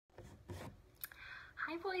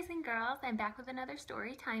Hi boys and girls, I'm back with another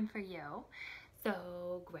story time for you.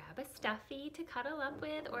 So grab a stuffy to cuddle up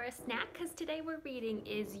with or a snack because today we're reading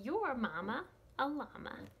Is Your Mama a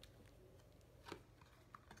Llama?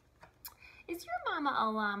 Is your mama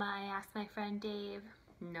a llama? I asked my friend Dave.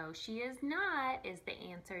 No, she is not, is the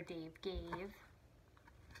answer Dave gave.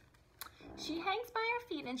 She hangs by her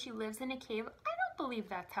feet and she lives in a cave. I don't believe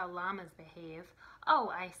that's how llamas behave.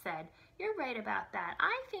 Oh, I said, you're right about that.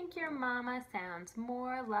 I think your mama sounds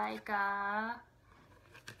more like a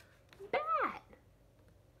bat.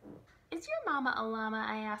 Is your mama a llama?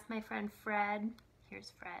 I asked my friend Fred.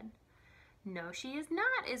 Here's Fred. No, she is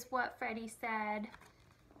not, is what Freddie said.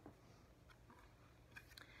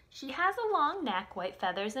 She has a long neck, white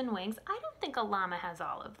feathers and wings. I don't think a llama has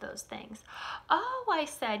all of those things. Oh, I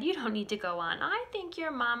said, you don't need to go on. I think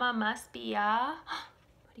your mama must be a...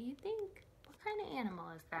 What do you think? What kind of animal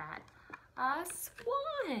is that? A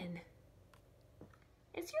swan.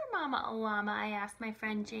 Is your mama a llama? I asked my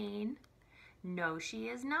friend Jane. No, she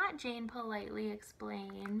is not, Jane politely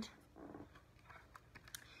explained.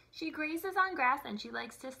 She grazes on grass and she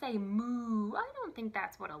likes to say moo. I don't think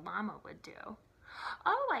that's what a llama would do.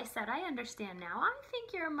 Oh, I said, I understand now. I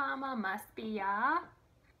think your mama must be a...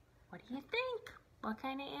 What do you think? What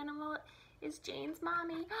kind of animal is Jane's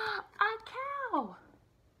mommy? A cow.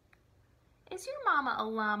 Is your mama a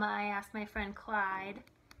llama? I asked my friend Clyde.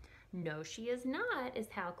 No, she is not, is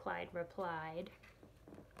how Clyde replied.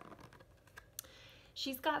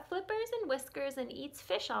 She's got flippers and whiskers and eats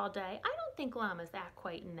fish all day. I don't think llamas act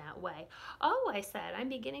quite in that way. Oh, I said, I'm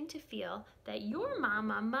beginning to feel that your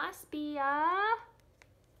mama must be a...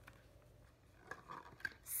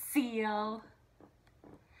 seal.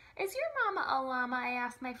 Is your mama a llama? I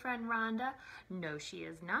asked my friend Rhonda. No, she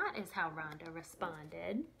is not, is how Rhonda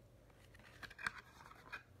responded.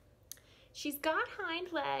 She's got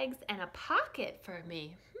hind legs and a pocket for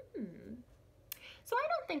me. So I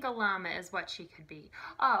don't think a llama is what she could be.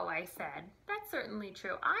 Oh, I said, that's certainly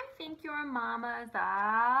true. I think your mama's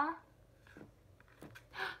a...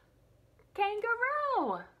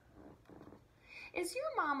 kangaroo. Is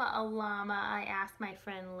your mama a llama? I asked my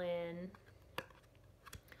friend Lynn.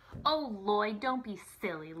 Oh, Lloyd, don't be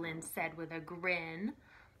silly, Lynn said with a grin.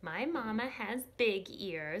 My mama has big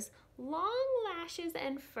ears, long lashes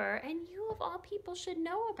and fur, and you of all people should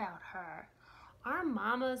know about her. Our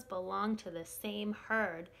mamas belong to the same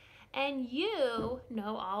herd, and you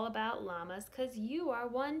know all about llamas because you are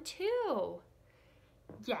one too.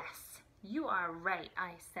 Yes, you are right,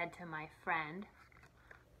 I said to my friend.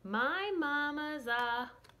 My mama's a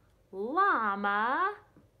llama,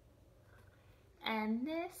 and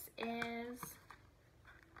this is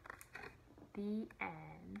the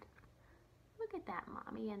end. Look at that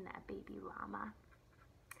mommy and that baby llama.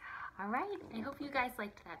 All right, I hope you guys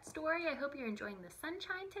liked that story. I hope you're enjoying the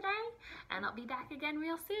sunshine today, and I'll be back again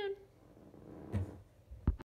real soon.